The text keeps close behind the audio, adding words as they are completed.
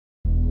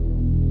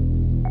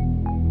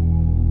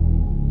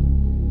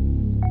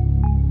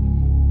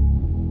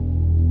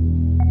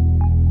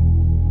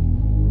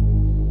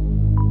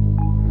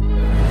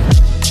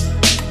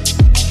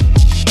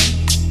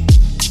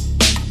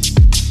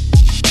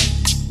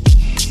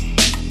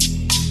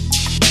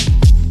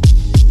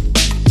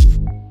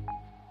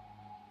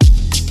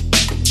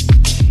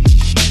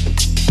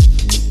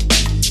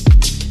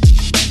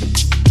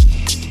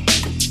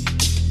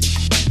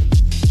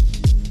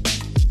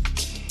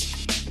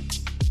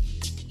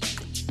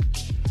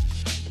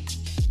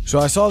So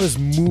I saw this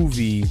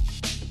movie,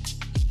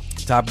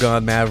 Top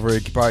Gun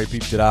Maverick. You probably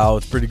peeped it out.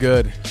 It's pretty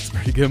good. It's a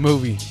pretty good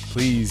movie.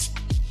 Please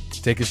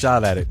take a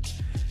shot at it.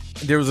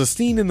 There was a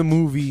scene in the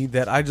movie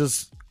that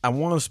I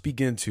want to speak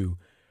into.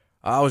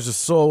 I was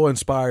just so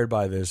inspired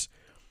by this.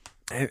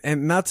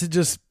 And not to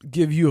just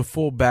give you a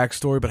full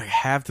backstory, but I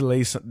have to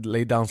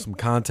lay down some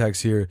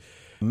context here.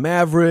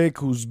 Maverick,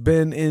 who's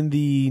been in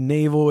the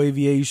Naval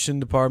Aviation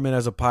Department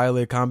as a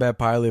pilot, combat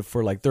pilot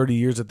for like 30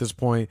 years at this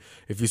point.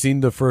 If you've seen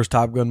the first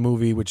Top Gun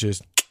movie, which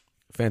is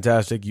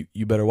fantastic,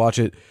 you better watch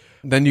it.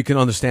 Then you can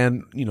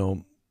understand,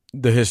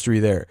 the history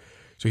there.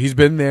 So he's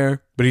been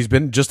there, but he's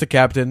been just a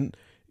captain.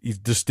 He's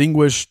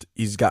distinguished.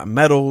 He's got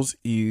medals.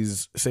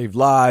 He's saved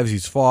lives.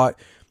 He's fought.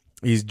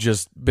 He's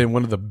just been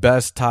one of the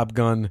best Top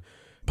Gun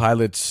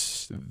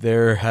pilots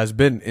there has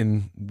been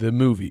in the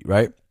movie,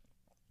 right?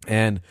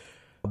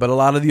 But a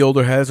lot of the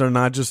older heads are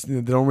not just, they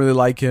don't really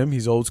like him.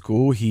 He's old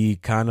school. He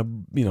kind of,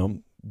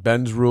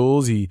 bends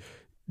rules. He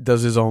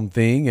does his own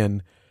thing.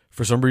 And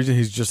for some reason,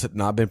 he's just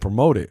not been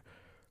promoted.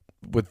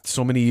 With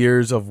so many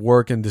years of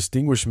work and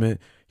distinguishment,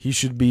 he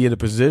should be in a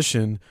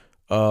position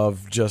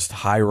of just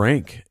high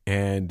rank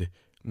and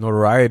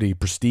notoriety,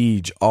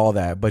 prestige, all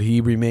that. But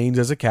he remains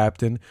as a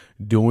captain,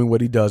 doing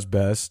what he does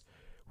best,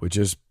 which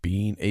is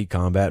being a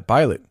combat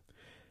pilot.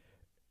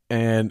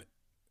 And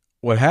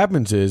what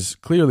happens is,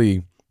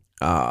 clearly,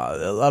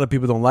 a lot of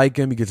people don't like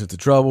him. He gets into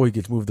trouble. He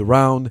gets moved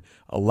around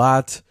a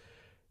lot.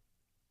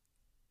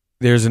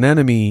 There's an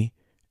enemy.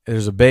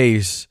 There's a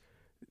base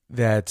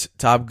that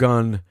Top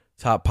Gun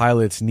top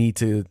pilots need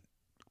to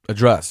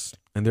address.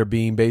 And they're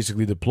being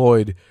basically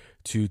deployed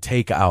to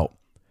take out.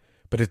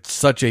 But it's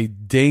such a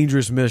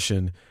dangerous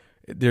mission.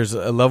 There's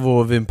a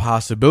level of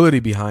impossibility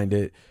behind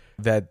it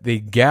that they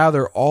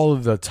gather all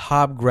of the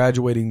top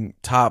graduating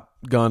Top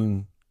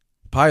Gun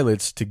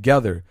pilots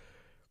together.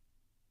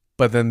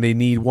 But then they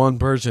need one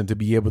person to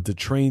be able to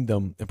train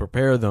them and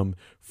prepare them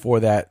for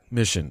that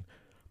mission.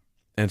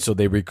 And so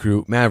they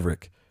recruit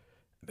Maverick.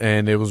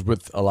 And it was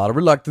with a lot of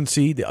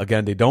reluctancy.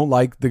 Again, they don't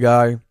like the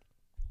guy.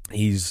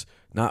 He's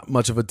not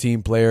much of a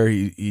team player.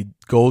 He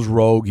goes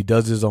rogue. He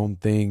does his own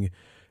thing.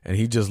 And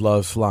he just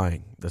loves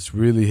flying. That's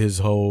really his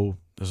whole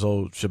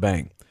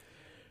shebang.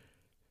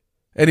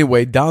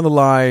 Anyway, down the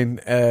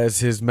line, as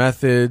his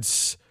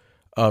methods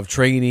of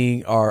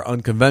training are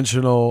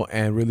unconventional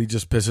and really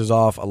just pisses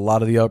off a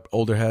lot of the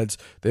older heads,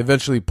 they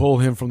eventually pull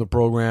him from the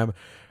program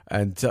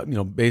and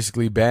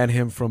basically ban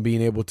him from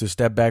being able to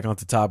step back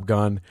onto Top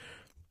Gun.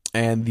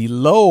 And the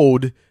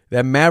load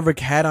that Maverick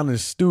had on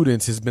his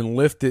students has been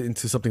lifted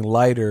into something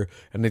lighter,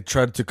 and they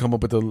tried to come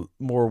up with a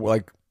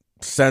more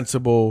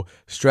sensible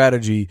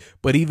strategy.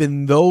 But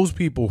even those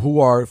people who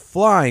are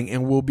flying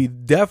and will be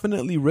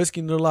definitely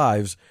risking their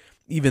lives,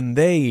 even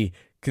they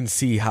can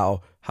see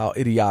how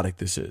idiotic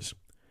this is.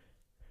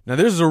 Now,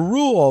 there's a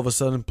rule all of a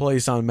sudden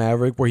placed on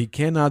Maverick where he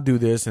cannot do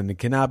this and it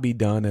cannot be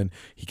done, and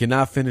he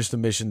cannot finish the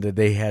mission that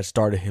they had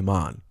started him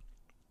on.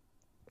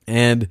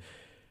 And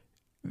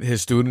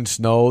his students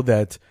know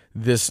that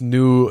this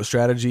new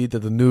strategy that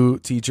the new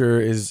teacher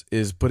is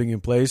putting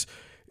in place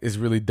is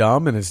really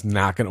dumb and it's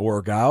not going to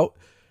work out.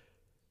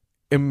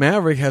 And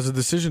Maverick has a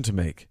decision to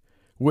make,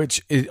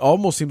 which it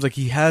almost seems like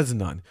he has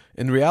none.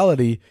 In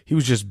reality, he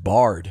was just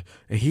barred,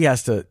 and he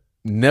has to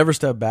never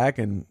step back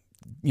and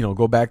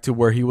go back to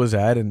where he was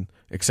at and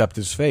accept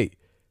his fate.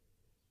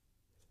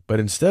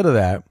 But instead of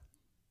that,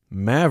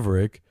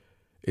 Maverick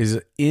is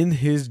in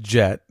his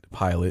jet,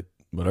 pilot,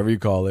 whatever you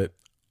call it.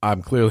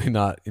 I'm clearly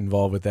not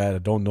involved with that. I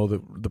don't know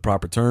the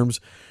proper terms.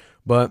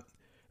 But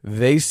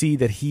they see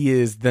that he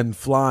is then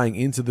flying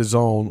into the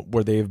zone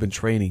where they have been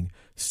training,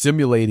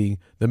 simulating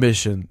the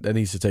mission that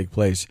needs to take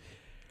place.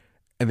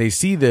 And they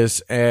see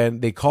this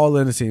and they call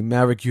in and say,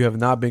 Maverick, you have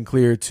not been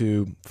cleared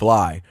to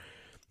fly.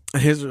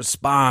 And his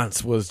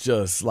response was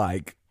just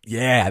like,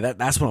 yeah,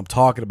 that's what I'm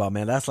talking about,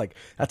 man. That's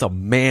a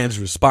man's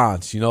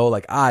response,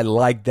 I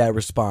like that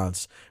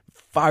response.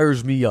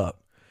 Fires me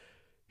up.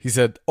 He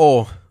said,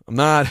 oh, I'm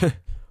not.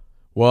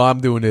 Well,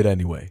 I'm doing it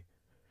anyway.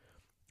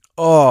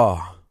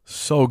 Oh,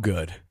 so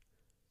good.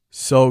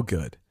 So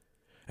good.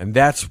 And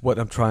that's what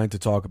I'm trying to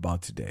talk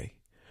about today.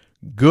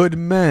 Good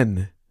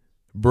men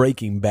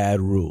breaking bad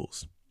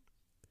rules.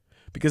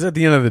 Because at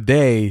the end of the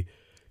day,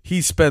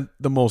 he spent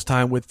the most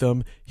time with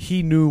them.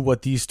 He knew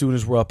what these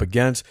students were up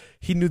against.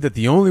 He knew that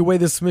the only way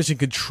this mission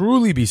could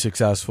truly be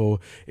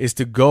successful is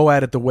to go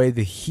at it the way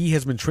that he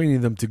has been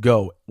training them to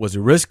go. Was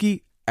it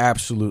risky?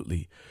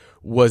 Absolutely.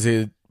 Was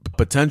it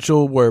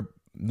potential where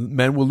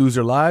men will lose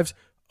their lives?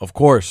 Of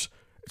course.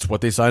 It's what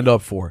they signed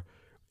up for.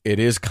 It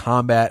is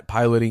combat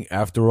piloting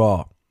after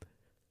all.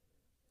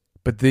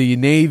 But the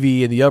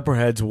Navy and the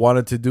upperheads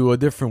wanted to do a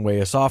different way,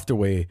 a softer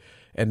way.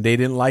 And they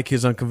didn't like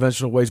his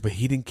unconventional ways, but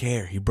he didn't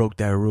care. He broke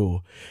that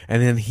rule.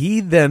 And then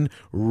he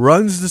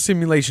runs the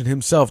simulation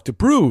himself to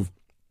prove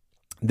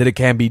that it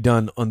can be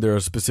done under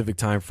a specific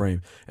time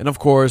frame. And of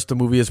course, the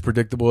movie, as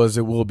predictable as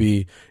it will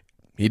be,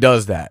 he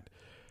does that.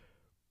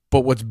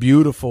 But what's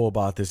beautiful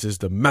about this is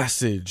the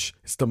message.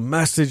 It's the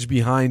message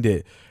behind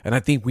it. And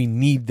I think we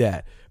need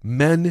that.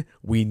 Men,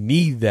 we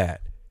need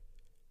that.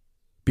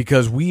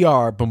 because we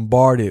are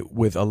bombarded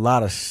with a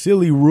lot of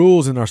silly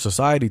rules in our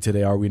society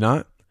today, are we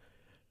not?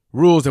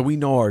 Rules that we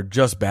know are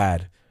just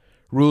bad.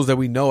 Rules that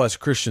we know as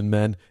Christian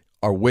men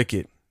are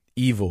wicked,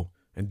 evil,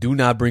 and do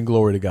not bring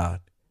glory to God.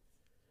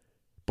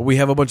 But we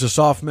have a bunch of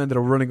soft men that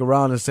are running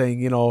around and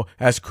saying,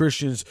 as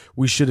Christians,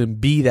 we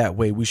shouldn't be that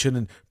way. We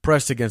shouldn't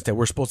press against that.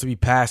 We're supposed to be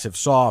passive,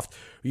 soft,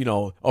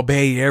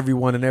 obey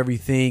everyone and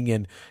everything,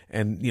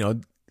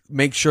 and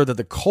make sure that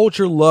the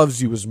culture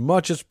loves you as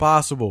much as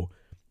possible.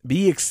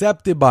 Be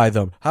accepted by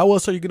them. How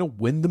else are you going to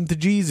win them to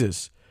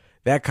Jesus?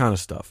 That kind of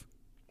stuff.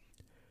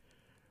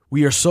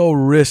 We are so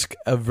risk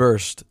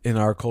averse in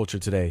our culture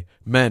today.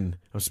 Men,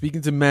 I'm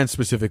speaking to men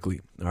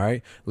specifically. All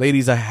right.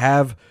 Ladies, I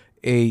have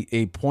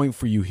a point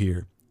for you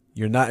here.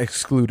 You're not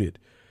excluded.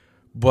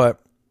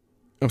 But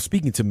I'm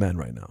speaking to men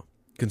right now.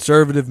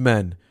 Conservative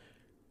men,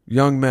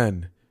 young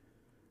men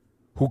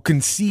who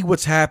can see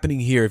what's happening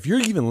here. If you're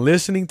even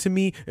listening to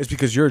me, it's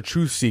because you're a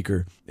truth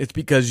seeker. It's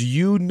because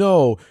you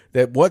know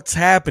that what's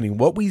happening,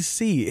 what we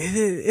see,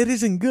 it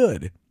isn't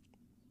good.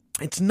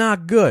 It's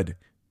not good.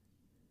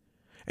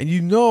 And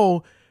you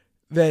know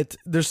that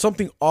there's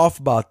something off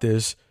about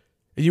this,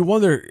 and you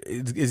wonder,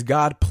 is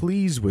God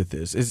pleased with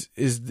this? Is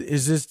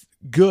this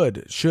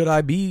good? Should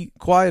I be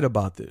quiet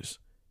about this?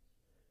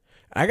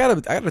 I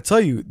gotta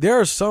tell you, there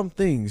are some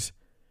things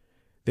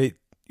that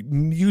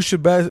you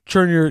should best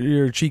turn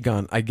your cheek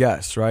on, I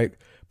guess, right?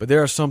 But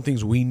there are some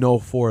things we know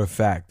for a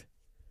fact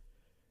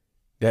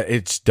that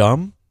it's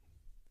dumb,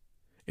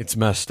 it's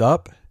messed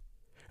up,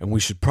 and we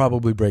should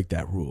probably break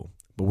that rule.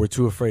 But we're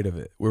too afraid of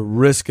it. We're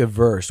risk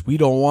averse. We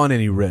don't want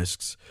any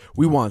risks.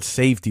 We want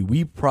safety.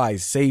 We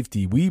prize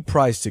safety. We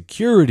prize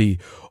security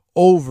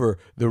over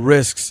the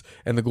risks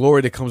and the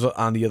glory that comes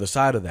on the other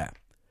side of that.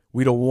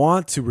 We don't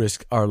want to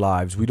risk our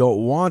lives. We don't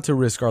want to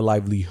risk our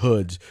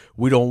livelihoods.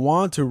 We don't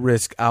want to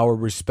risk our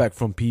respect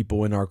from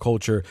people in our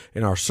culture,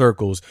 in our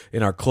circles,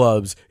 in our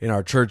clubs, in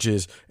our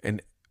churches,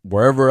 and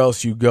wherever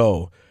else you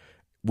go.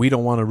 We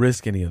don't want to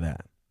risk any of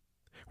that.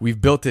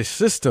 We've built a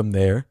system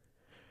there.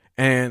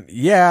 And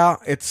yeah,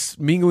 it's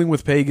mingling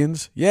with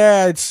pagans.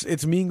 Yeah,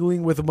 it's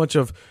mingling with a bunch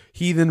of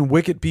heathen,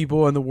 wicked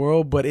people in the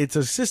world, but it's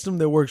a system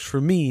that works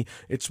for me.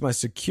 It's my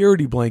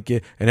security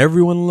blanket, and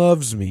everyone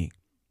loves me.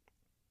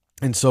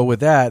 And so with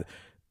that,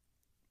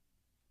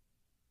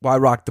 why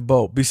rock the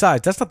boat?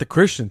 Besides, that's not the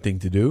Christian thing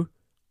to do.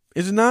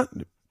 Is it not?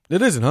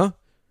 It isn't, huh?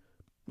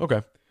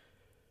 Okay.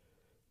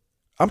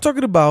 I'm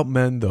talking about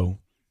men, though,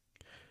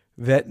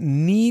 that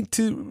need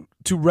to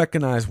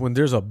recognize when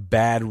there's a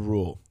bad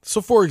rule. So,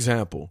 for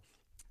example,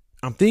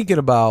 I'm thinking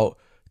about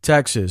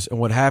Texas and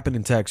what happened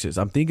in Texas.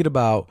 I'm thinking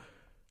about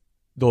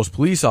those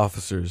police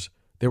officers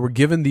that were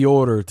given the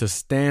order to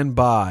stand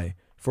by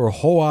for a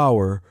whole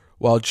hour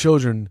while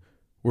children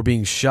were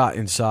being shot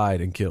inside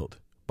and killed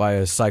by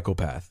a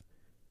psychopath.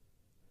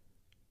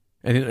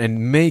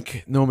 And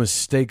make no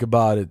mistake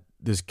about it,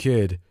 this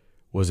kid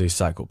was a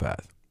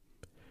psychopath.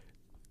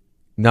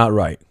 Not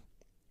right.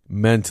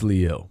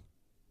 Mentally ill.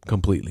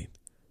 Completely.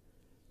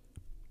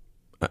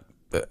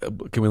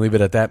 Can we leave it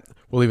at that?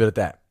 We'll leave it at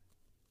that.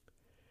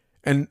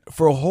 And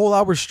for a whole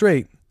hour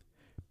straight,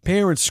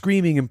 parents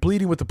screaming and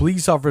pleading with the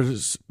police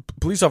officers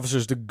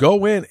to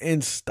go in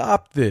and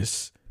stop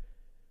this.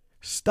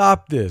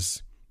 Stop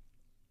this.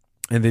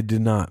 And they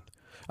did not.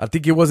 I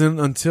think it wasn't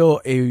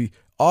until a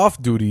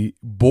off-duty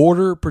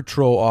border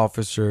patrol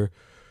officer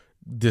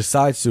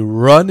decides to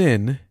run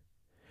in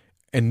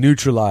and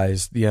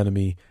neutralize the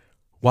enemy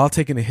while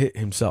taking a hit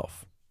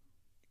himself.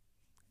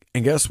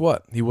 And guess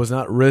what? He was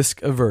not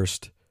risk averse.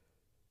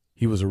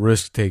 He was a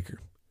risk taker.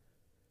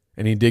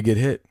 And he did get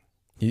hit.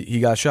 He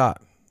got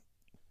shot.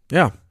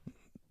 Yeah,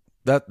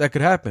 that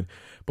could happen.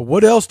 But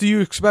what else do you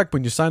expect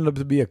when you sign up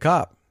to be a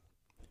cop?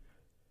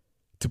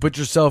 To put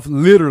yourself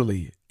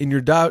literally in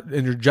your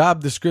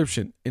job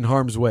description in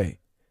harm's way.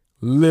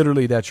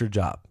 Literally, that's your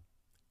job.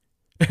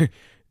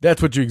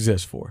 That's what you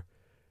exist for.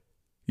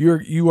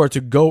 You are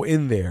to go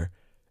in there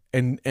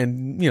and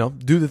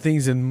do the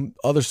things that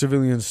other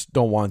civilians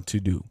don't want to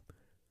do,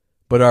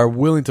 but are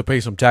willing to pay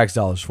some tax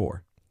dollars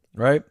for,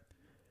 right?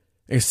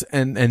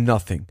 And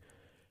nothing.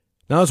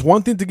 Now, it's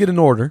one thing to get an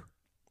order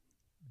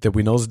that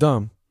we know is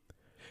dumb.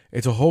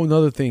 It's a whole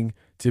nother thing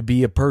to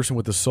be a person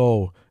with a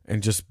soul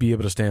and just be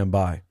able to stand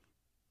by.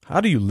 How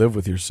do you live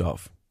with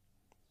yourself?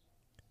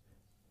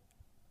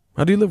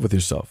 How do you live with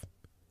yourself?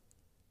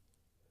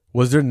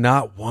 Was there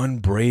not one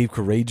brave,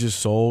 courageous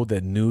soul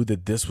that knew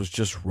that this was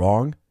just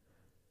wrong?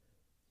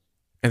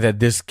 And that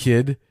this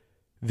kid,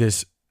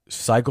 this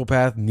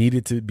psychopath,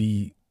 needed to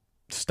be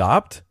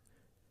stopped?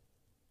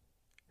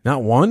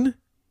 Not one?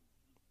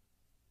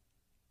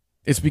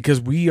 It's because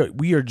we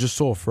are just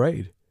so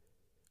afraid.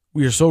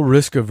 We are so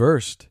risk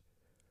averse.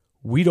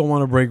 We don't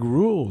want to break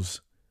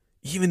rules,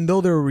 even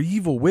though they're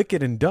evil,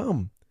 wicked, and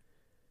dumb.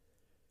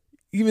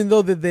 Even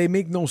though that they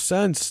make no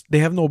sense, they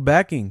have no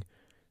backing,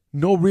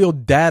 no real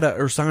data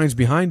or science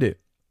behind it.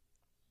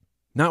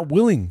 Not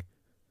willing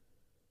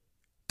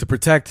to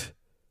protect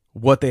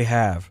what they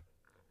have,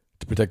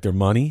 to protect their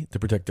money, to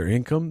protect their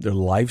income, their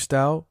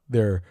lifestyle,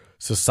 their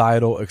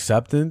societal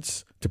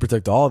acceptance, to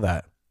protect all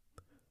that.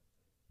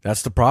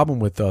 That's the problem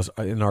with us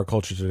in our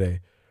culture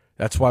today.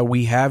 That's why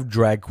we have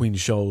drag queen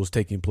shows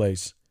taking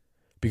place,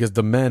 because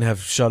the men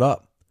have shut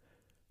up.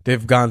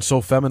 They've gone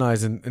so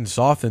feminized and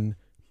softened,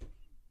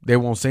 they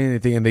won't say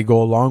anything and they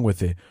go along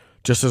with it.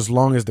 Just as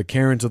long as the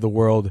Karens of the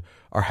world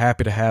are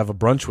happy to have a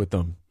brunch with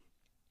them.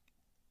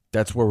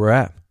 That's where we're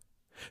at.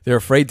 They're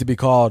afraid to be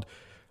called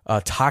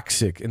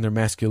toxic in their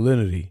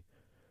masculinity.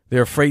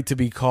 They're afraid to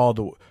be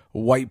called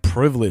white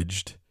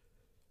privileged.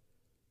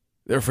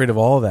 They're afraid of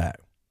all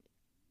that.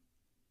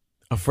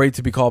 Afraid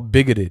to be called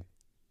bigoted.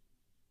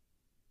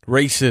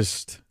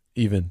 Racist,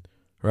 even,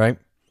 right?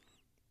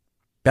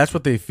 That's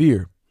what they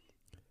fear.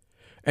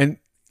 And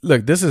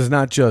look, this is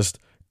not just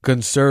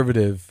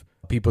conservative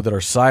people that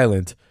are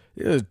silent.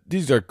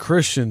 These are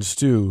Christians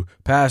too,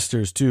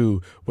 pastors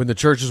too. When the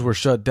churches were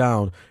shut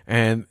down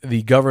and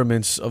the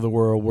governments of the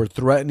world were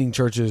threatening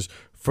churches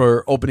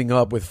for opening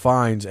up with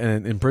fines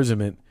and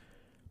imprisonment,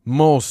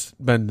 most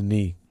bent the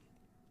knee.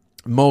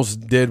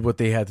 Most did what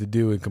they had to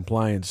do in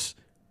compliance.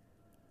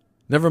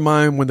 Never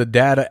mind when the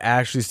data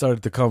actually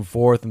started to come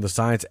forth and the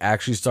science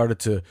actually started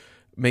to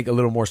make a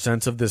little more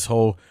sense of this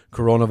whole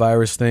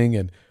coronavirus thing,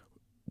 and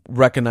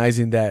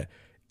recognizing that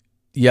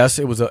yes,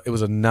 it was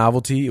a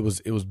novelty. It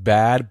was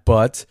bad,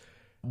 but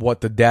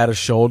what the data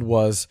showed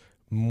was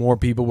more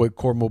people with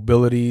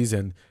comorbidities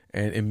and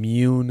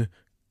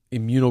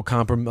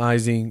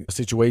immunocompromising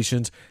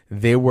situations.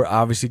 They were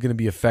obviously going to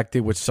be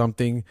affected with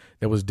something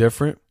that was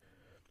different.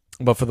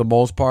 But for the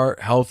most part,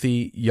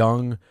 healthy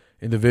young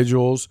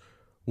individuals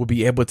will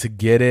be able to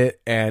get it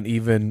and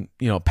even,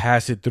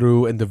 pass it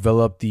through and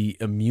develop the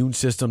immune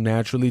system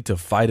naturally to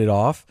fight it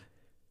off.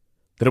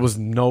 That it was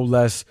no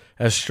less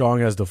as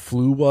strong as the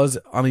flu was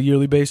on a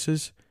yearly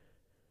basis.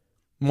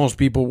 Most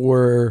people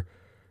were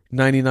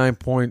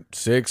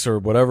 99.6 or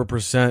whatever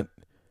percent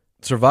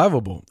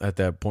survivable at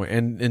that point,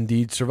 and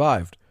indeed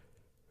survived.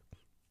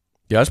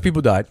 Yes,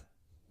 people died.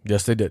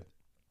 Yes, they did.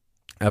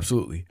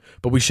 Absolutely.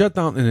 But we shut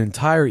down an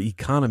entire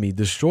economy,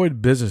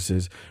 destroyed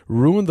businesses,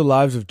 ruined the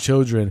lives of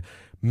children.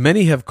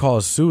 Many have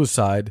caused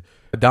suicide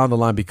down the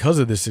line because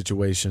of this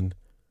situation.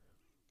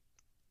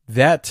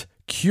 That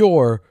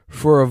cure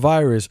for a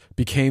virus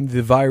became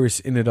the virus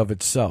in and of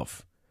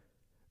itself.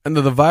 And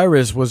the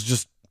virus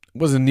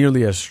wasn't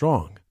nearly as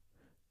strong.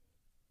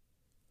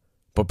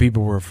 But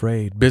people were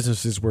afraid.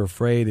 Businesses were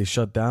afraid. They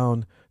shut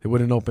down. They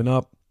wouldn't open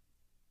up.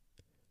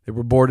 They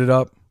were boarded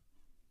up.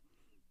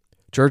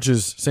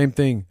 Churches, same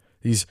thing.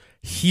 These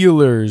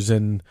healers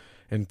and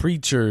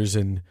preachers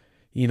and,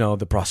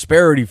 the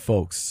prosperity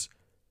folks.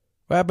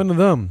 What happened to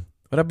them?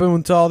 What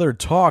happened to all their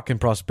talk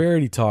and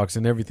prosperity talks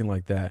and everything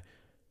like that?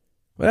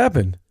 What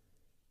happened?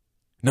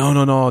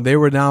 No. They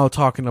were now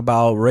talking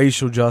about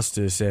racial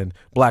justice and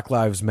Black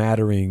Lives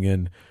Mattering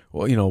and,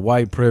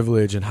 white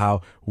privilege and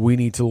how we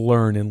need to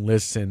learn and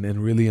listen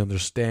and really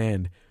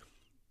understand.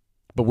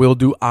 But we'll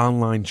do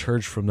online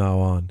church from now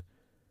on.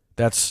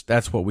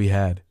 That's what we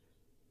had.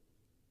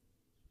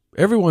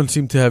 Everyone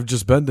seemed to have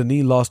just bent the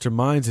knee, lost their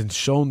minds, and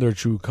shown their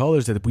true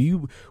colors, that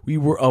we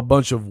were a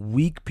bunch of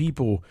weak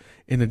people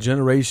in a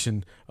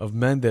generation of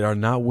men that are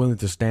not willing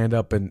to stand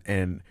up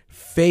and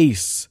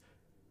face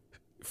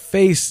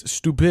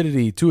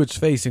stupidity to its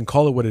face and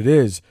call it what it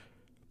is,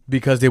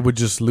 because they would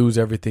just lose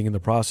everything in the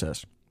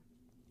process.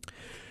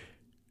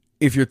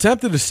 If you're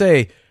tempted to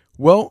say,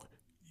 well,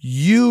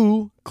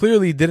 you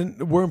clearly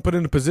weren't put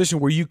in a position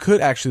where you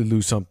could actually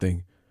lose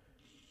something,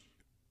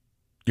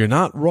 you're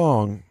not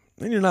wrong.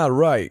 And you're not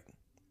right.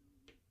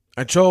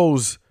 I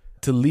chose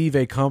to leave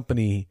a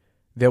company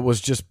that was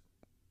just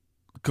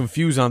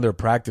confused on their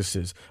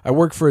practices. I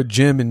work for a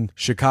gym in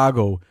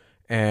Chicago,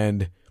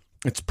 and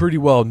it's pretty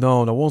well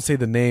known. I won't say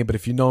the name, but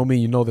if you know me,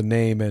 you know the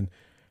name. And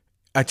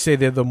I'd say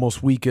they're the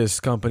most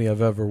weakest company I've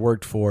ever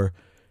worked for.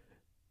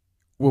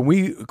 When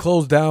we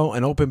closed down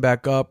and opened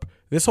back up,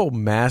 this whole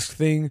mask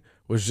thing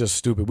was just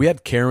stupid. We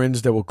had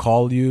Karens that would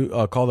call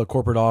the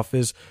corporate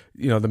office,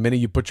 the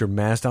minute you put your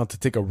mask down to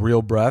take a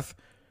real breath.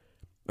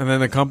 And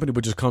then the company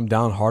would just come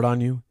down hard on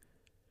you,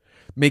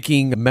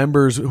 making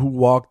members who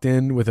walked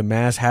in with a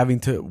mask having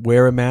to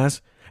wear a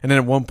mask. And then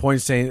at one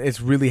point saying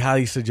it's really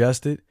highly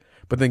suggested,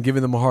 but then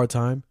giving them a hard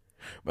time.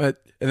 And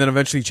then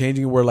eventually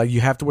changing it where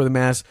you have to wear the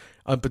mask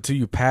up until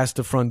you pass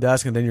the front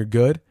desk and then you're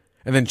good.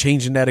 And then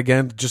changing that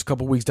again just a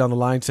couple weeks down the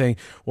line saying,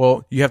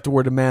 well, you have to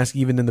wear the mask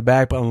even in the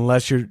back, but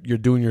unless you're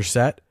doing your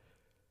set.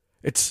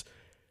 It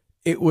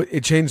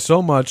changed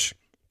so much.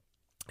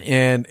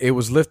 And it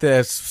was lifted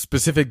at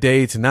specific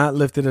dates and not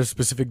lifted at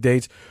specific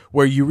dates,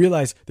 where you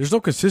realize there's no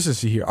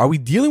consistency here. Are we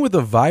dealing with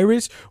a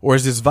virus, or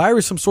is this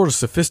virus some sort of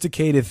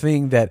sophisticated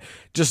thing that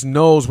just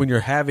knows when you're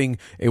having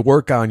a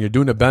workout and you're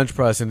doing a bench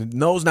press and it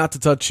knows not to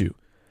touch you?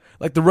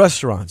 Like the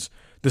restaurants,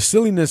 the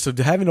silliness of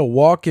having to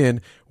walk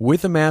in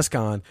with a mask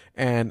on,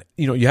 and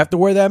you have to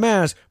wear that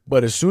mask,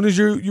 but as soon as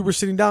you were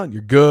sitting down,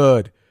 you're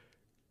good.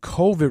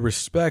 COVID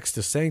respects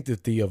the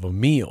sanctity of a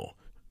meal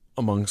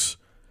amongst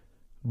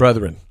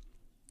brethren.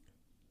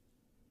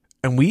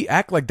 And we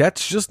act like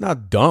that's just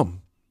not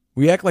dumb.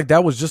 We act like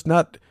that was just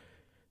not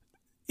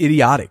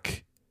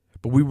idiotic.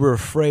 But we were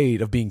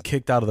afraid of being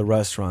kicked out of the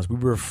restaurants. We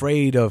were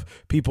afraid of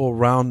people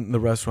around the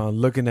restaurant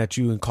looking at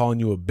you and calling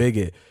you a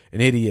bigot,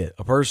 an idiot,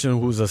 a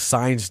person who's a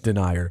science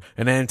denier,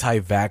 an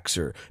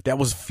anti-vaxxer. That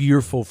was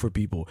fearful for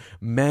people.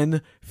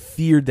 Men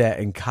feared that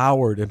and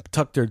cowered and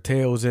tucked their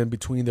tails in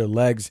between their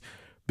legs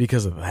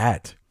because of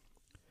that.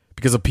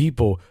 Because of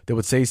people that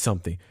would say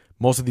something.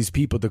 Most of these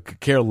people that could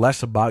care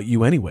less about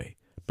you anyway.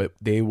 But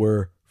they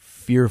were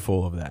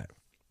fearful of that.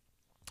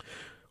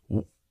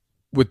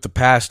 With the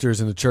pastors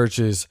and the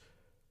churches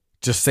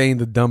just saying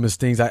the dumbest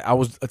things. I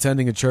was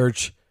attending a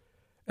church,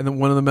 and then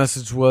one of the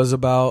messages was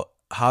about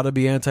how to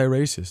be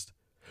anti-racist.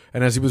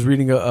 And as he was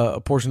reading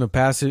a portion of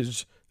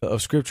passage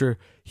of scripture,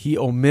 he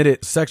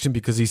omitted a section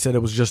because he said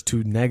it was just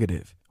too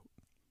negative.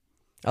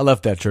 I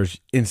left that church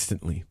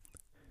instantly.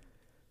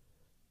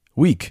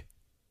 Weak,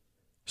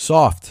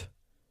 soft,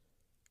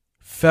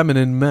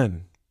 feminine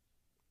men.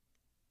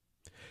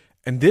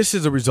 And this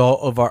is a result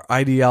of our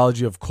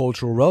ideology of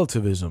cultural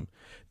relativism.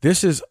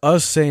 This is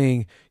us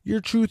saying, your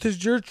truth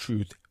is your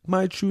truth.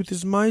 My truth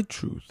is my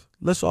truth.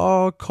 Let's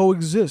all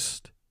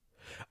coexist.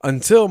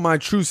 Until my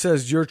truth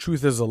says your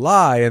truth is a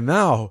lie, and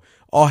now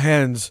all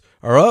hands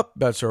are up,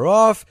 bets are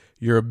off.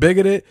 You're a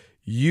bigoted.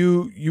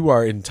 You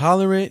are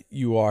intolerant.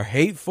 You are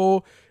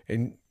hateful.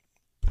 And,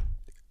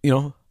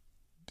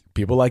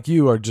 people like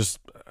you are just,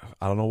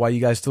 I don't know why you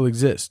guys still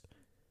exist.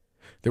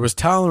 There was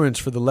tolerance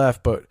for the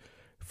left, but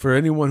for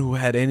anyone who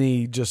had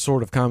any just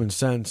sort of common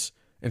sense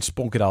and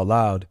spoke it out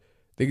loud,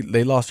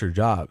 they lost their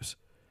jobs.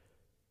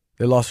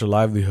 They lost their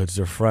livelihoods,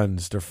 their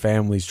friends, their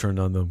families turned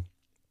on them.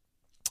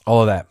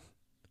 All of that.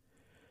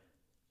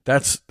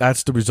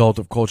 That's the result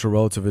of cultural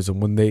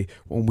relativism.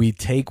 When we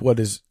take what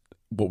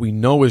we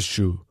know is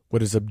true,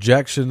 what is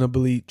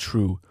objectionably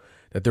true,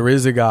 that there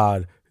is a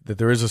God, that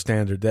there is a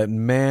standard, that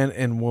man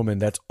and woman,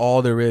 that's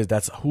all there is.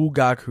 That's who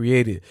God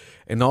created.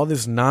 And all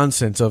this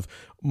nonsense of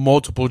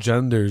multiple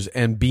genders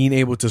and being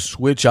able to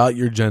switch out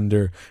your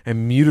gender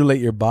and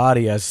mutilate your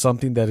body as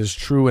something that is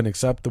true and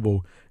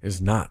acceptable is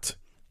not.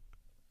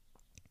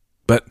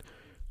 But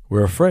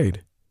we're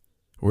afraid.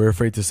 We're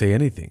afraid to say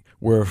anything.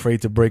 We're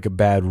afraid to break a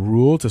bad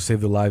rule to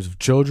save the lives of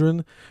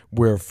children.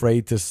 We're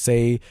afraid to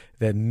say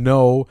that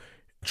no,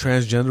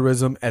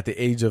 transgenderism at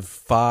the age of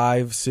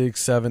 5, 6,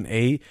 7,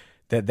 8,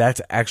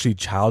 that's actually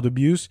child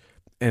abuse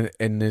and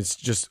it's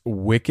just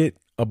wicked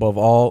above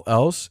all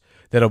else.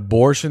 That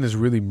abortion is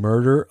really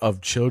murder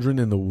of children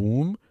in the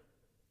womb.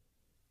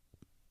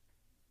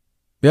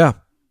 Yeah.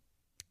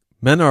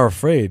 Men are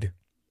afraid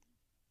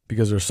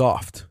because they're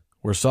soft.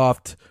 We're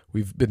soft.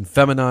 We've been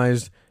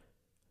feminized.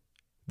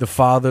 The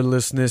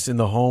fatherlessness in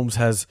the homes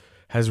has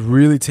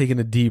really taken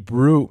a deep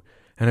root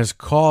and has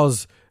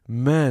caused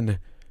men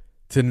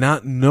to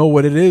not know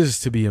what it is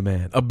to be a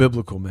man, a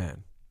biblical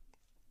man.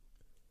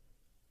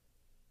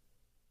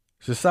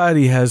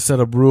 Society has set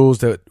up rules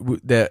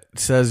that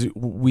says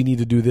we need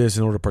to do this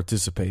in order to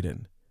participate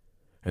in.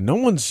 And no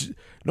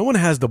one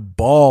has the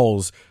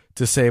balls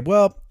to say,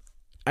 well,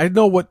 I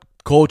know what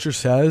culture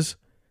says.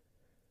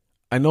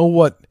 I know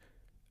what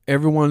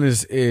everyone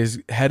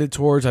is headed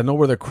towards. I know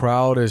where the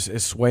crowd is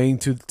swaying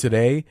to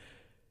today.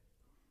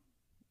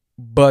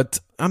 But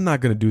I'm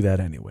not going to do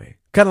that anyway.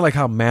 Kind of like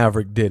how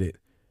Maverick did it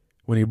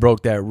when he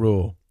broke that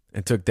rule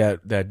and took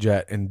that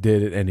jet and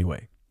did it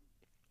anyway.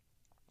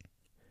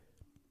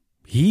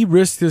 He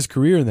risked his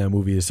career in that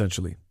movie,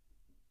 essentially.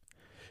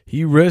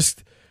 He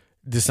risked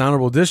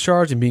dishonorable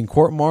discharge and being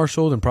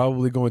court-martialed and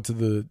probably going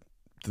to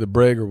the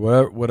brig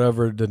or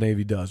whatever the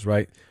Navy does,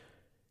 right?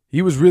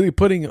 He was really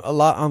putting a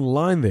lot on the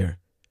line there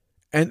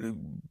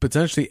and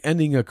potentially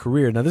ending a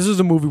career. Now, this is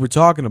a movie we're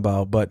talking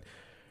about, but,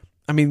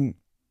 I mean,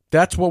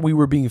 that's what we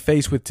were being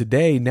faced with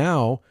today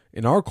now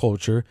in our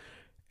culture,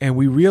 and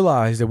we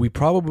realize that we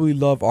probably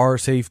love our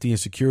safety and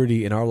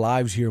security in our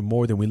lives here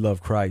more than we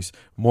love Christ,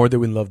 more than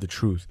we love the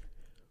truth.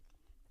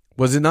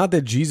 Was it not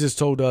that Jesus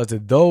told us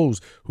that those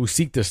who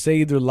seek to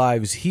save their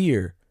lives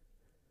here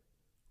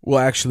will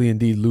actually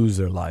indeed lose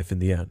their life in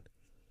the end?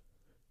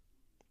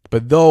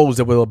 But those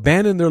that will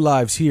abandon their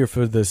lives here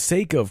for the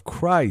sake of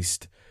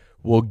Christ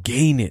will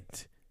gain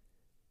it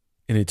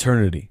in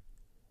eternity.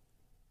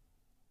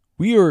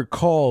 We are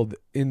called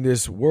in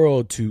this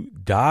world to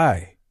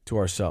die to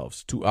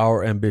ourselves, to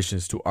our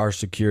ambitions, to our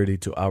security,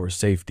 to our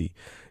safety.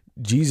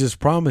 Jesus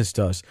promised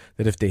us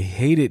that if they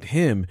hated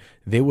him,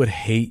 they would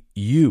hate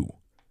you.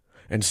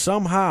 And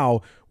somehow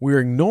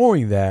we're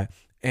ignoring that.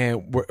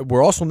 And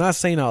we're also not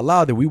saying out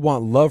loud that we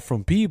want love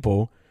from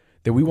people,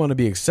 that we want to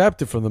be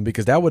accepted from them,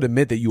 because that would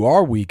admit that you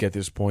are weak at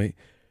this point.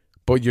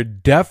 But you're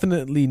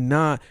definitely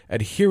not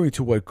adhering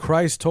to what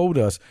Christ told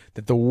us,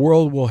 that the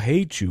world will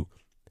hate you,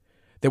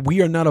 that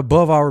we are not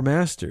above our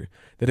master,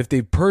 that if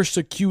they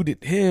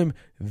persecuted him,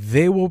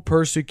 they will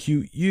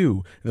persecute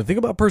you. And the thing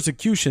about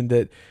persecution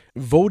that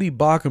Voddie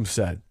Baucham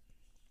said,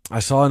 I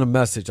saw in a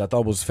message I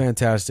thought was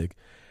fantastic,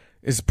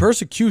 is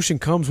persecution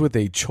comes with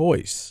a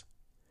choice.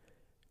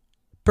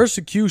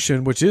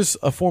 Persecution, which is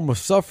a form of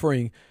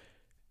suffering,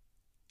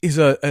 is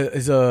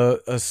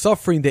a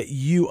suffering that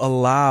you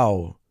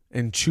allow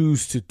and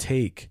choose to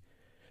take.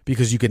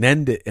 because you can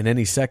end it in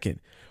any second.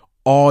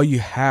 All you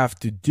have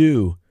to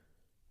do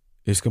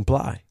is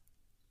comply.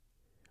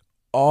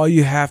 All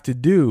you have to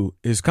do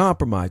is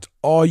compromise.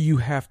 All you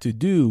have to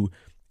do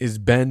is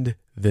bend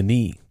the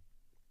knee.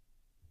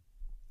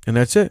 And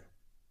that's it.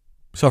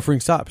 Suffering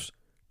stops.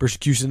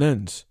 Persecution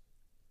ends.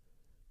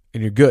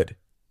 And you're good.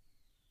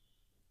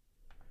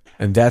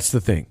 And that's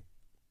the thing.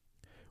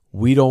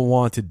 We don't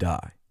want to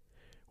die.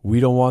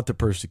 We don't want the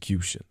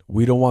persecution.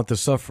 We don't want the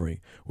suffering.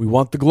 We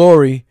want the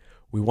glory.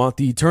 We want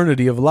the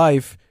eternity of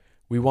life.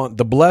 We want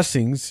the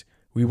blessings.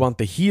 We want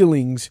the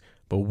healings.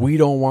 But we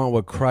don't want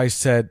what Christ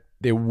said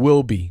there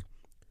will be.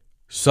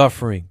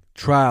 Suffering,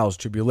 trials,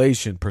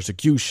 tribulation,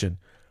 persecution.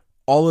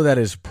 All of that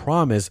is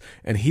promised.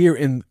 And here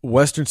in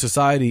Western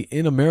society,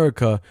 in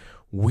America,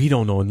 we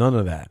don't know none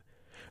of that.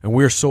 And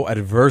we're so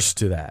adverse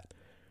to that.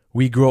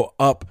 We grow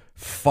up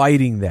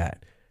fighting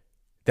that.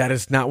 That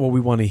is not what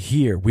we want to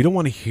hear. We don't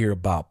want to hear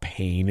about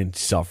pain and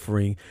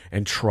suffering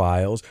and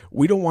trials.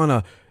 We don't want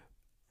to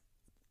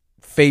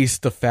face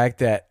the fact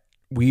that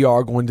we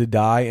are going to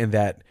die and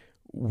that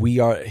we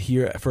are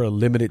here for a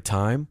limited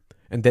time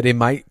and that it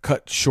might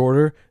cut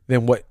shorter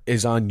than what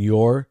is on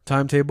your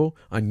timetable,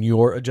 on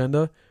your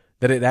agenda,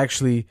 that it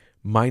actually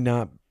might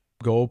not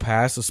go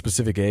past a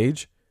specific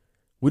age.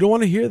 We don't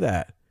want to hear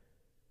that.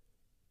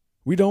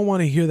 We don't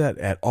want to hear that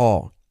at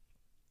all.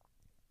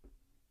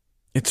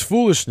 It's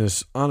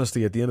foolishness,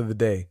 honestly, at the end of the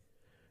day.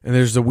 And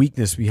there's a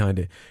weakness behind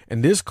it.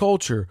 And this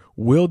culture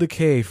will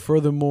decay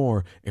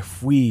furthermore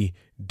if we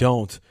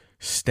don't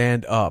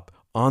stand up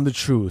on the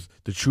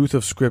truth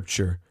of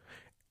Scripture,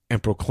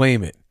 and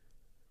proclaim it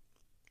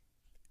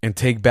and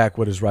take back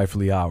what is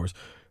rightfully ours.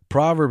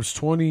 Proverbs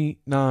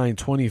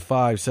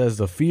 29:25 says,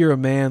 the fear of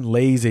man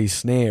lays a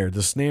snare.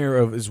 The snare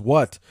of is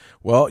what?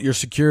 Well, your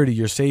security,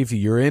 your safety,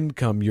 your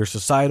income, your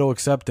societal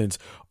acceptance,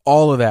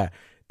 all of that.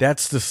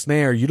 That's the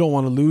snare. You don't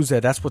want to lose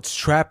that. That's what's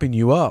trapping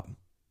you up.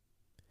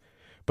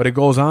 But it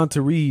goes on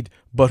to read,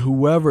 but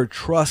whoever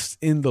trusts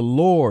in the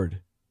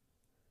Lord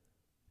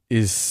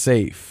is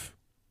safe.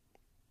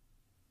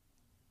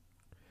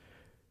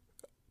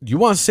 You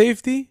want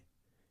safety?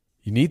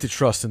 You need to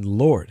trust in the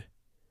Lord.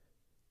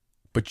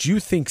 But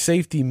you think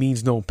safety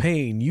means no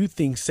pain. You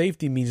think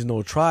safety means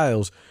no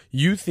trials.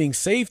 You think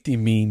safety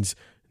means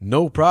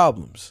no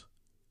problems.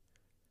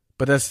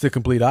 But that's the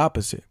complete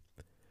opposite.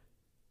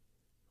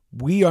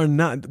 We are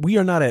not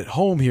at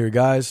home here,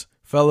 guys,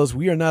 fellas.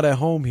 We are not at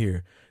home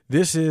here.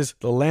 This is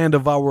the land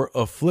of our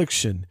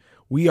affliction.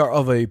 We are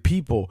of a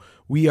people.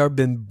 We are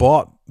been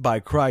bought by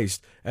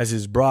Christ as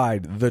his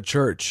bride, the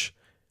church.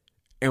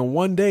 And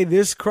one day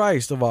this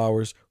Christ of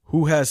ours,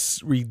 who has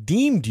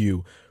redeemed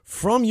you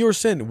from your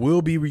sin,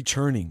 will be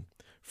returning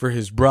for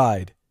his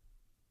bride.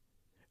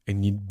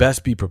 And you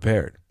best be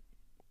prepared.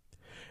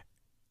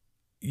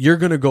 You're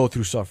going to go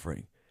through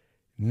suffering.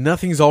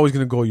 Nothing's always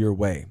going to go your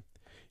way.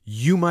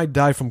 You might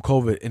die from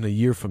COVID in a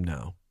year from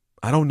now.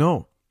 I don't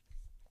know.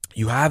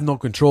 You have no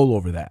control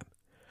over that.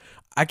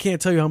 I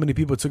can't tell you how many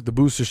people took the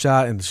booster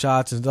shot and the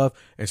shots and stuff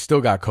and still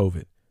got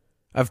COVID.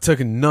 I've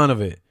taken none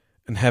of it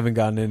and haven't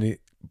gotten any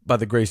by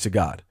the grace of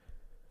God.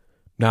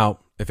 Now,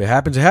 if it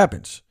happens, it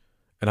happens.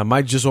 And I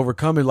might just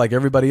overcome it like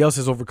everybody else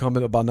has overcome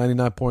it about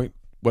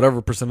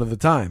 99% of the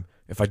time.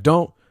 If I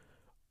don't,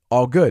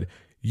 all good.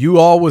 You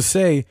all will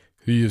say,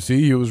 you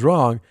see, he was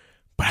wrong.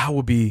 But I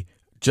will be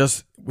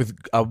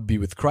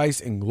with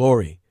Christ in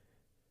glory.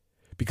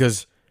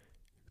 Because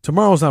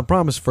tomorrow's not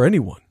promised for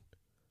anyone.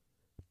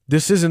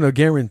 This isn't a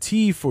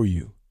guarantee for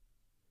you.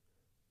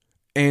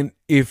 And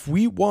if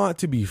we want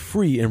to be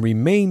free and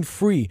remain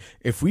free,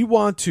 if we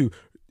want to,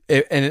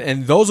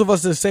 and those of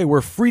us that say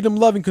we're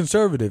freedom-loving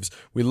conservatives,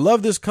 we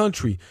love this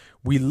country,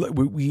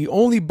 we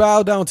only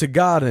bow down to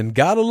God and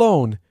God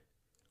alone,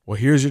 well,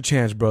 here's your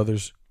chance,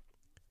 brothers.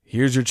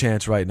 Here's your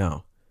chance right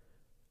now.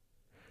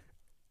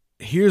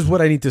 Here's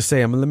what I need to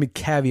say. Let me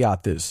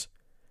caveat this.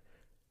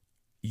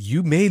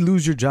 You may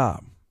lose your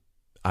job.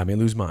 I may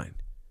lose mine.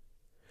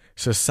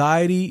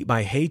 Society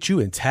might hate you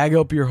and tag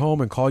up your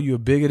home and call you a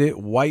bigoted,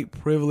 white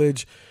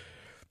privilege,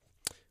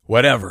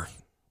 whatever.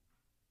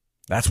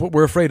 That's what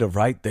we're afraid of,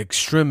 right? The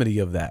extremity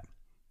of that.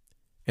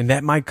 And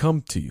that might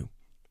come to you.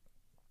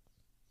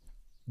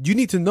 You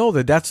need to know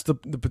that that's the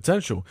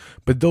potential.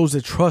 But those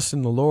that trust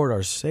in the Lord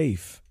are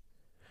safe.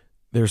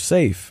 They're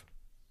safe.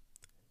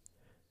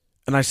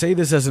 And I say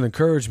this as an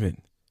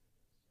encouragement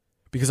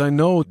because I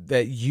know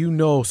that you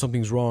know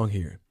something's wrong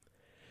here.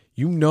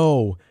 You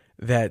know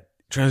that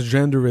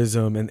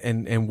transgenderism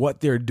and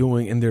what they're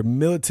doing and their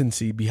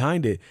militancy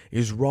behind it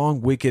is wrong,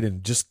 wicked,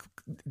 and just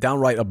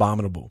downright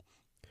abominable.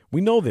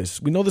 We know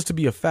this. We know this to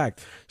be a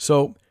fact.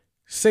 So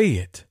say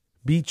it.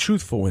 Be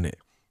truthful in it.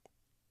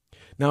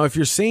 Now, if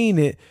you're saying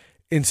it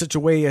in such a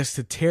way as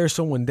to tear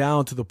someone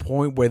down to the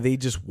point where they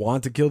just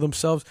want to kill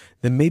themselves,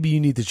 then maybe you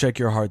need to check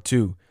your heart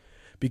too.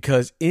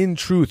 Because in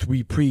truth,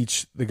 we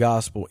preach the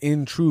gospel.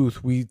 In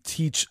truth, we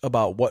teach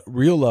about what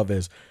real love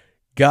is.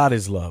 God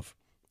is love.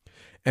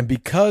 And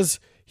because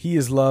he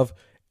is love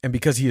and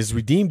because he has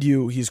redeemed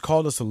you, he's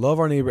called us to love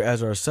our neighbor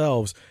as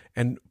ourselves.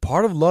 And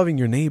part of loving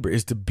your neighbor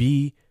is to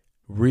be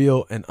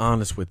real and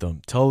honest with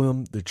them. Tell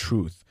them the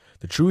truth.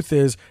 The truth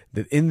is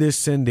that in this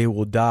sin they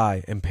will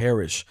die and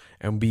perish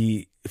and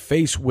be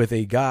faced with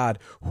a God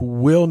who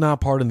will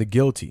not pardon the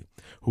guilty,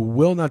 who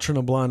will not turn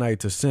a blind eye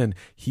to sin.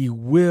 He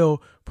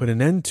will put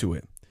an end to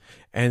it.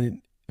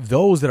 And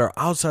those that are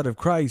outside of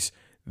Christ,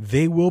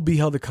 they will be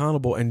held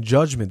accountable, and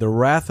judgment, the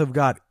wrath of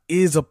God,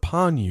 is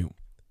upon you.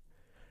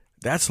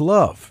 That's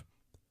love.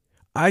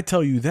 I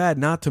tell you that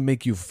not to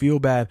make you feel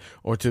bad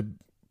or to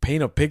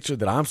paint a picture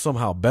that I'm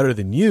somehow better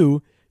than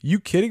you. You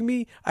kidding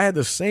me? I had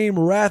the same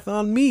wrath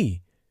on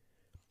me.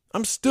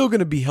 I'm still going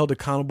to be held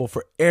accountable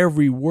for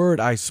every word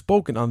I've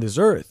spoken on this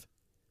earth.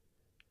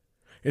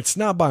 It's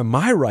not by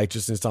my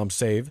righteousness I'm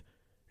saved.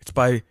 It's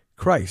by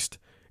Christ.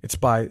 It's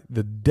by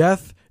the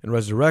death and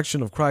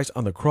resurrection of Christ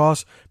on the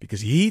cross,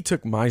 because he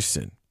took my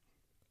sin.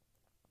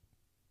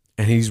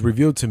 And he's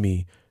revealed to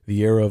me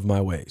the error of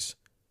my ways.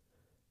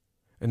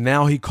 And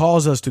now he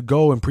calls us to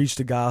go and preach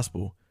the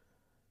gospel,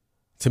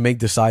 to make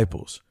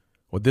disciples.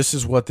 Well, this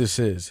is what this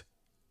is,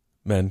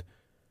 men.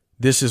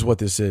 This is what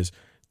this is.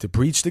 To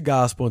preach the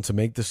gospel and to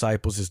make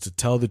disciples is to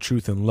tell the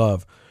truth in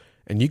love.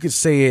 And you could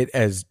say it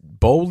as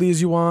boldly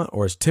as you want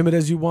or as timid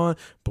as you want,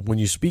 but when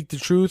you speak the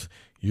truth,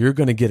 you're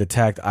going to get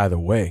attacked either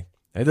way.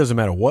 It doesn't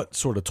matter what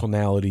sort of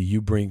tonality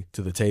you bring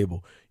to the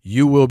table.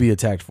 You will be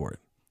attacked for it.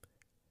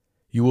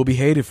 You will be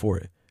hated for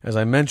it. As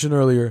I mentioned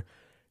earlier,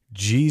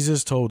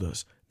 Jesus told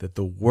us that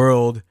the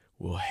world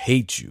will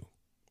hate you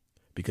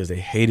because they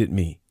hated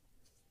me.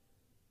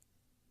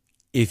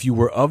 If you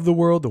were of the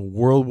world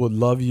would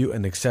love you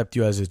and accept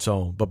you as its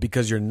own. But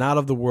because you're not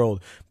of the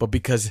world, but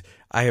because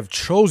I have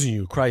chosen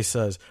you, Christ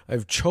says, I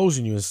have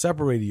chosen you and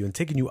separated you and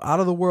taken you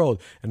out of the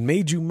world and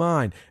made you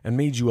mine and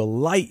made you a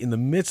light in the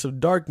midst of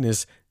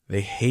darkness,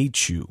 they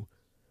hate you.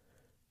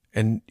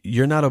 And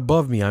you're not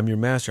above me. I'm your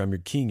master. I'm your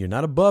king. You're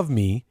not above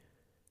me.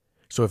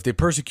 So if they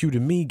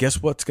persecuted me,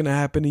 guess what's going to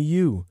happen to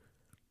you?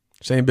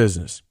 Same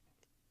business.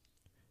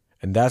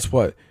 And that's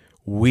what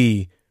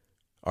we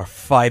are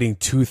fighting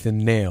tooth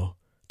and nail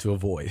to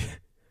avoid.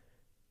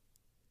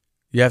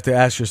 You have to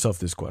ask yourself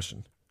this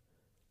question.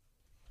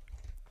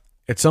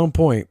 At some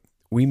point,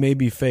 we may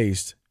be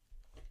faced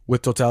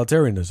with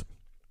totalitarianism.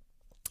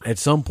 At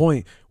some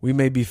point, we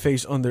may be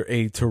faced under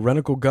a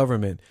tyrannical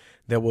government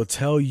that will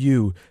tell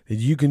you that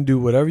you can do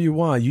whatever you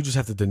want. You just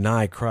have to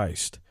deny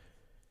Christ.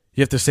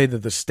 You have to say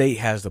that the state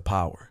has the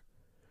power.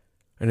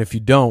 And if you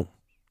don't,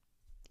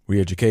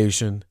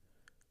 re-education,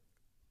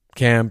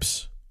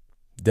 camps,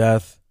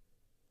 death.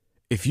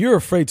 If you're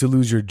afraid to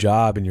lose your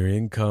job and your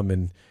income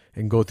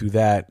and go through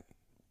that,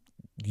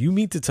 you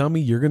mean to tell me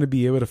you're going to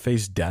be able to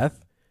face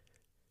death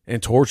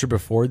and torture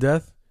before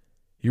death?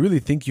 You really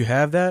think you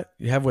have that?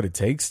 You have what it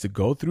takes to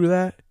go through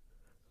that?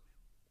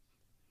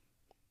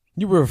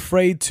 You were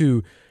afraid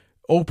to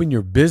open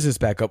your business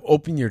back up,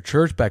 open your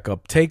church back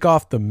up, take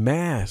off the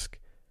mask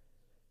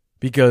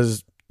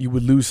because you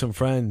would lose some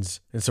friends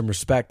and some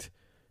respect,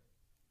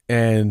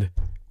 and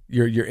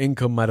your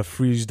income might have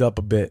freezed up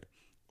a bit.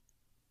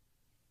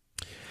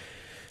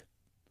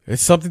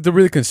 It's something to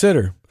really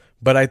consider.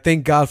 But I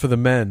thank God for the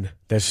men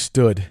that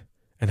stood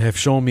and have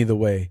shown me the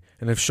way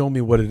and have shown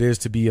me what it is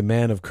to be a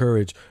man of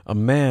courage, a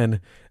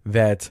man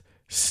that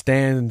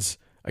stands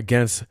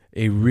against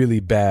a really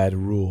bad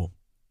rule.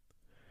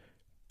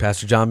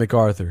 Pastor John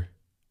MacArthur,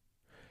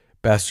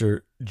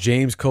 Pastor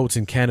James Coates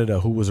in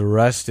Canada, who was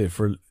arrested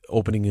for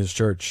opening his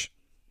church.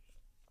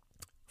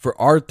 For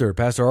Arthur,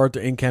 Pastor Arthur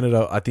in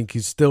Canada, I think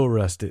he's still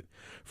arrested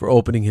for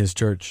opening his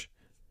church.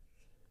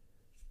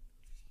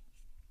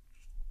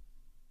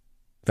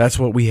 That's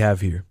what we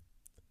have here.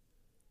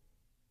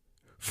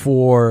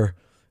 For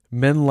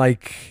men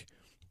like,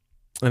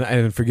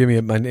 and forgive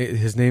me,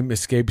 his name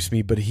escapes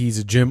me, but he's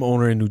a gym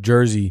owner in New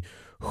Jersey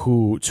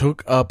who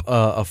took up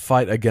a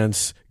fight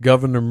against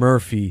Governor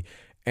Murphy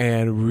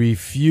and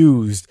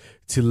refused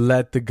to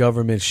let the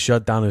government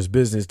shut down his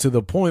business, to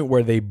the point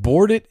where they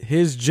boarded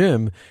his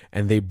gym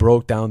and they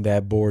broke down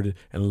that board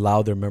and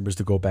allowed their members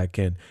to go back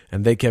in.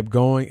 And they kept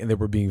going, and they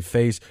were being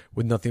faced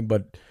with nothing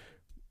but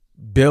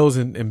bills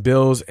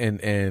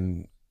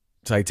and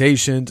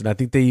citations, and I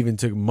think they even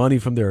took money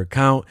from their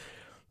account.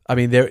 I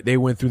mean, they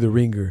went through the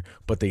ringer,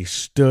 but they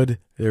stood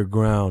their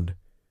ground.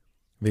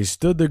 They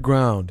stood their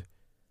ground,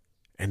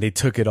 and they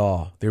took it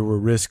all. They were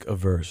risk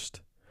averse.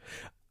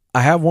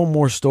 I have one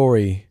more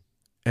story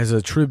as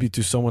a tribute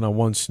to someone I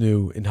once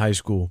knew in high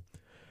school.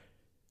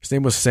 His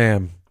name was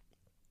Sam.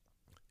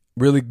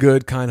 Really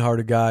good,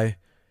 kind-hearted guy.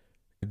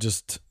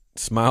 Just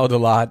smiled a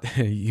lot.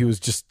 He was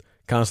just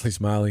constantly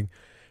smiling.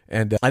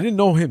 And I didn't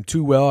know him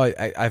too well.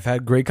 I've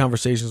had great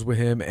conversations with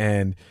him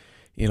and,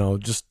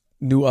 just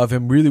knew of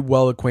him, really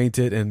well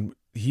acquainted. And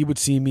he would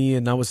see me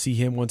and I would see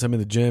him one time in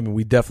the gym, and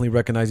we definitely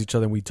recognized each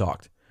other and we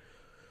talked.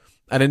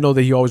 I didn't know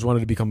that he always wanted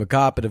to become a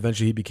cop, but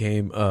eventually he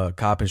became a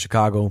cop in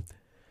Chicago.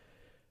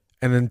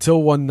 And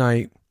until one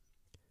night,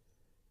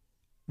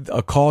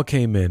 a call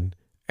came in,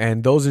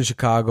 and those in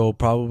Chicago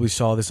probably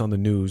saw this on the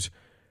news,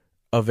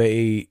 of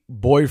a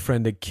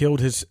boyfriend that killed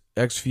his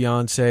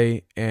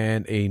ex-fiance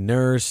and a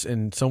nurse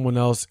and someone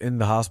else in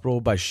the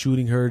hospital by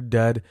shooting her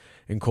dead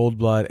in cold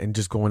blood and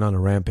just going on a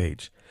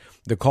rampage.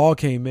 The call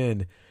came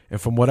in,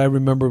 and from what I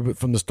remember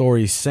from the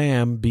story,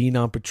 Sam, being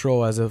on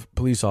patrol as a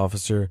police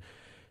officer,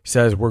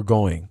 says, "We're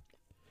going."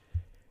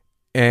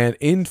 And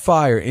in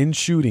fire, in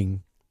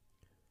shooting,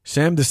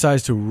 Sam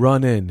decides to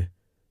run in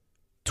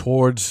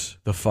towards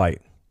the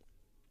fight.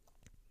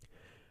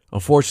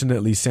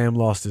 Unfortunately, Sam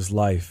lost his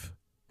life,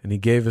 and he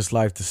gave his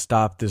life to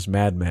stop this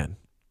madman.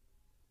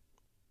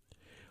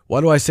 Why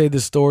do I say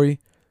this story?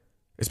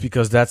 It's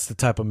because that's the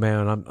type of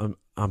man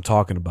I'm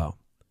talking about.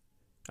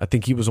 I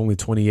think he was only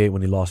 28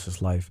 when he lost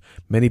his life.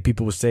 Many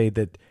people would say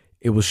that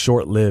it was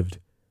short-lived,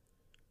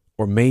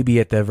 or maybe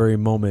at that very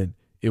moment,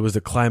 it was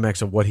the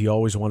climax of what he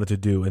always wanted to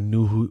do and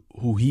knew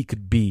who he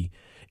could be.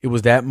 It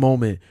was that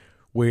moment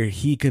where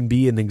he can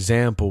be an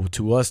example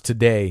to us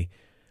today,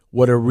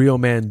 what a real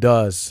man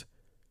does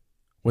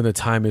when the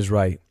time is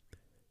right.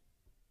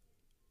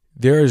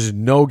 There is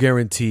no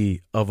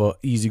guarantee of an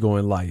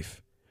easygoing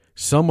life.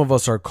 Some of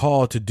us are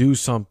called to do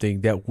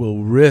something that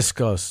will risk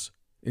us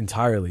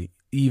entirely,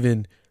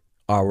 even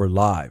our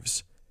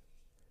lives.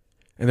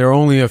 And there are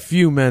only a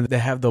few men that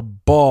have the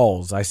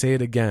balls, I say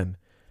it again,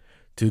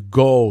 to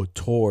go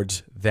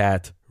towards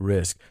that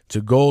risk,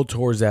 to go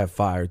towards that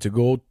fire, to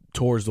go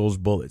towards those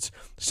bullets.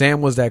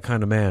 Sam was that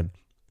kind of man.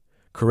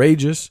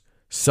 Courageous,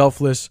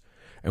 selfless,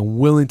 and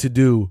willing to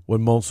do what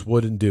most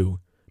wouldn't do.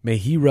 May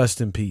he rest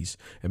in peace.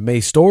 And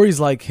may stories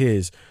like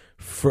his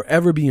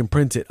forever be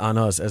imprinted on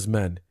us as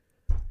men.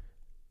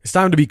 It's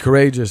time to be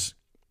courageous.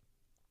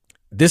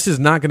 This is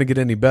not going to get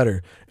any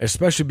better,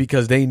 especially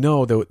because they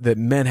know that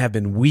men have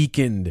been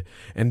weakened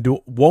and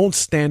won't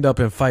stand up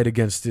and fight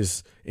against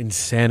this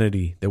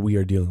insanity that we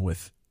are dealing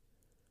with.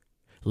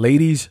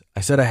 Ladies,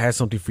 I said I had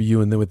something for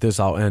you, and then with this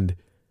I'll end.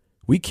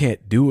 We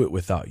can't do it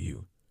without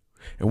you.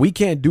 And we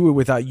can't do it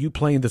without you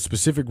playing the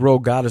specific role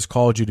God has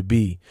called you to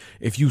be.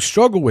 If you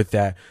struggle with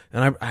that,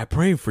 and I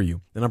pray for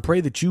you, and I pray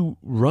that you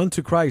run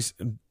to Christ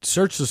and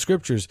search the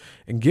scriptures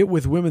and get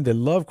with women that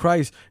love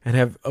Christ and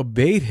have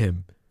obeyed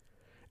him,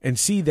 and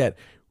see that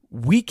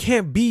we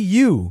can't be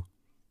you.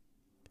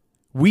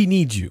 We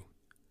need you.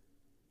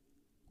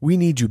 We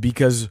need you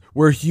because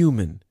we're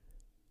human.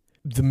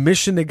 The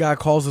mission that God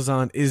calls us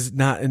on is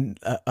not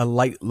a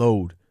light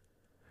load.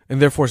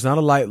 And therefore, it's not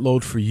a light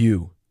load for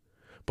you.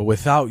 But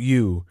without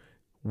you,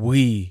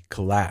 we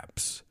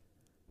collapse.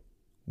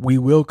 We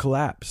will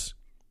collapse.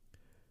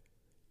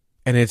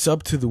 And it's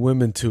up to the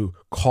women to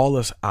call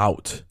us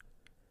out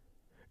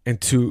and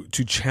to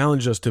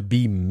challenge us to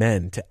be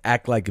men, to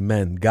act like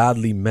men,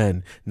 godly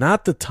men,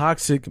 not the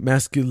toxic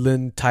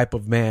masculine type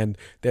of man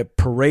that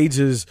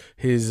parades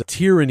his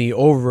tyranny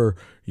over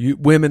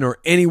women or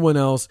anyone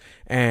else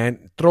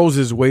and throws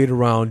his weight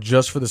around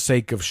just for the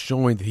sake of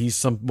showing that he's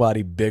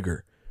somebody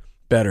bigger,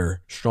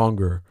 better,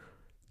 stronger,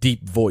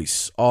 deep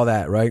voice, all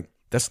that, right?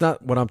 That's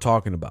not what I'm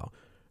talking about.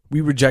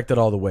 We reject it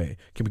all the way.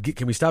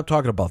 Can we stop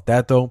talking about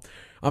that though?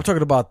 I'm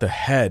talking about the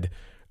head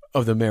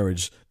of the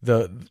marriage,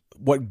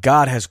 what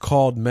God has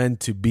called men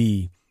to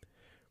be,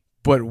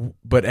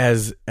 but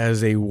as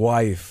a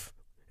wife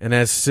and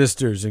as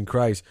sisters in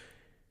Christ,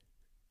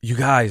 you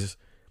guys,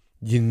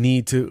 you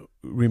need to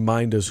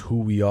remind us who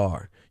we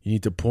are. You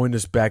need to point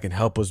us back and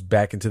help us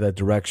back into that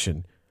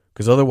direction,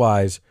 because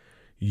otherwise,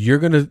 you're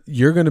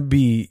gonna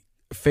be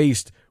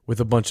faced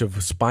with a bunch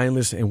of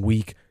spineless and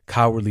weak,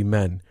 cowardly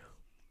men,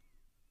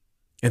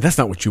 and that's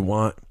not what you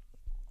want.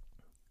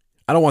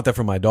 I don't want that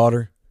for my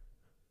daughter.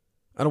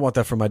 I don't want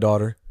that for my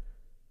daughter.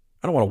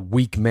 I don't want a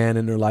weak man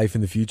in her life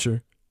in the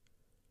future.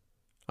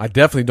 I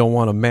definitely don't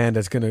want a man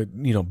that's going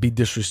to, be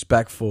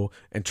disrespectful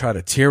and try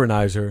to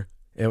tyrannize her.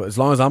 And as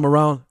long as I'm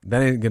around,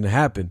 that ain't going to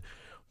happen.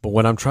 But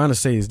what I'm trying to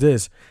say is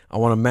this. I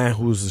want a man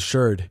who is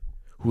assured,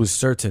 who is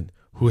certain,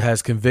 who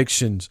has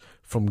convictions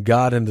from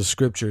God and the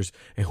scriptures,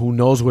 and who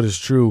knows what is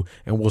true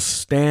and will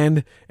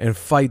stand and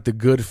fight the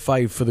good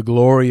fight for the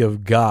glory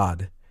of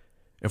God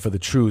and for the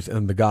truth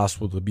and the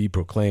gospel to be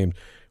proclaimed.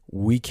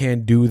 We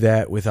can't do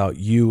that without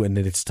you, and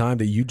that it's time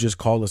that you just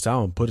call us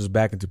out and put us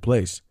back into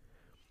place.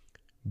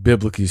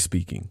 Biblically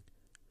speaking,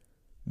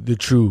 the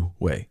true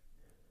way.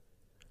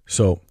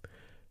 So,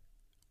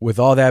 with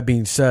all that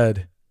being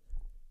said,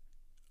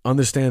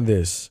 understand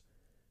this,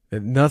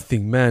 that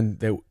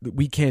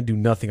we can't do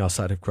nothing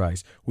outside of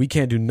Christ. We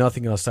can't do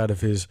nothing outside of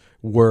his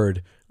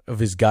word, of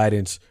his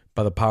guidance,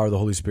 by the power of the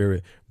Holy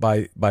Spirit,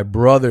 by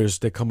brothers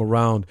that come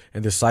around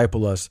and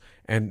disciple us,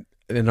 and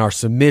in our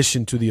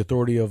submission to the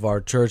authority of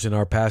our church and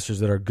our pastors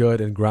that are good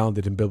and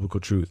grounded in biblical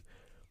truth.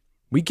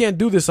 We can't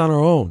do this on our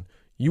own.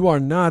 You are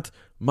not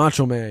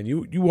Macho Man.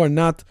 You are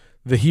not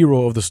the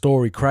hero of the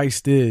story.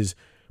 Christ is,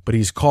 but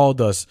he's called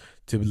us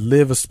to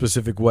live a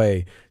specific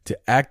way, to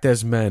act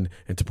as men,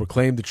 and to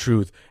proclaim the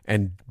truth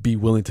and be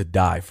willing to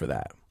die for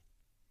that.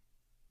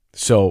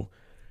 So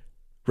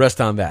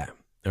rest on that,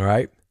 all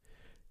right?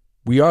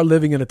 We are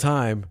living in a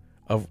time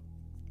of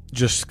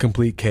just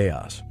complete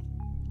chaos.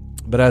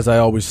 But as I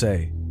always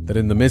say, that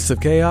in the midst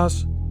of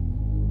chaos,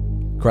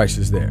 Christ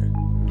is there.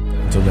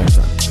 Until next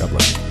time, God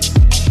bless you.